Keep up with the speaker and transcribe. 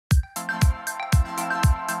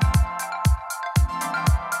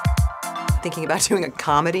thinking about doing a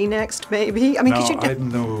comedy next, maybe? I mean,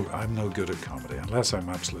 no, I'm no good at comedy unless I'm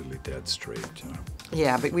absolutely dead straight, you know.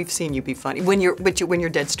 Yeah, but we've seen you be funny. When you're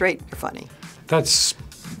dead straight, you're funny. That's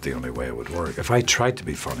the only way it would work. If I tried to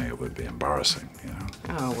be funny, it would be embarrassing, you know.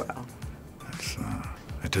 Oh, well.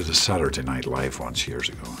 I did a Saturday Night Live once years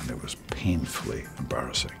ago, and it was painfully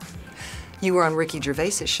embarrassing. You were on Ricky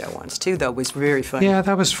Gervais's show once, too, though. It was very funny. Yeah,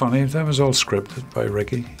 that was funny. That was all scripted by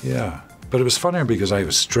Ricky, yeah. But it was funnier because I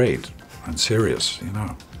was straight and serious, you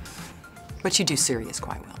know. But you do serious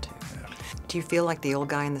quite well, too. Yeah. Do you feel like the old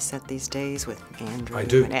guy in the set these days with Andrew I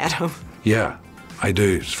do. and Adam? Yeah, I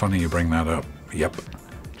do. It's funny you bring that up. Yep.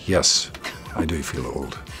 Yes, I do feel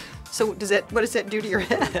old. So what does that do to your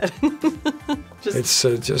head?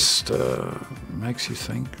 It just makes you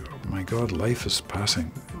think, oh my God, life is passing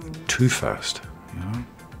too fast, you know?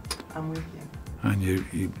 I'm with you. And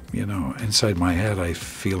you know, inside my head, I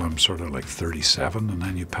feel I'm sort of like 37, and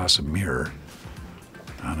then you pass a mirror,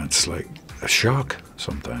 and it's like a shock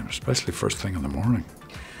sometimes, especially first thing in the morning.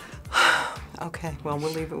 Okay, well,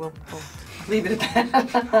 we'll leave it at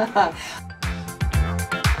that.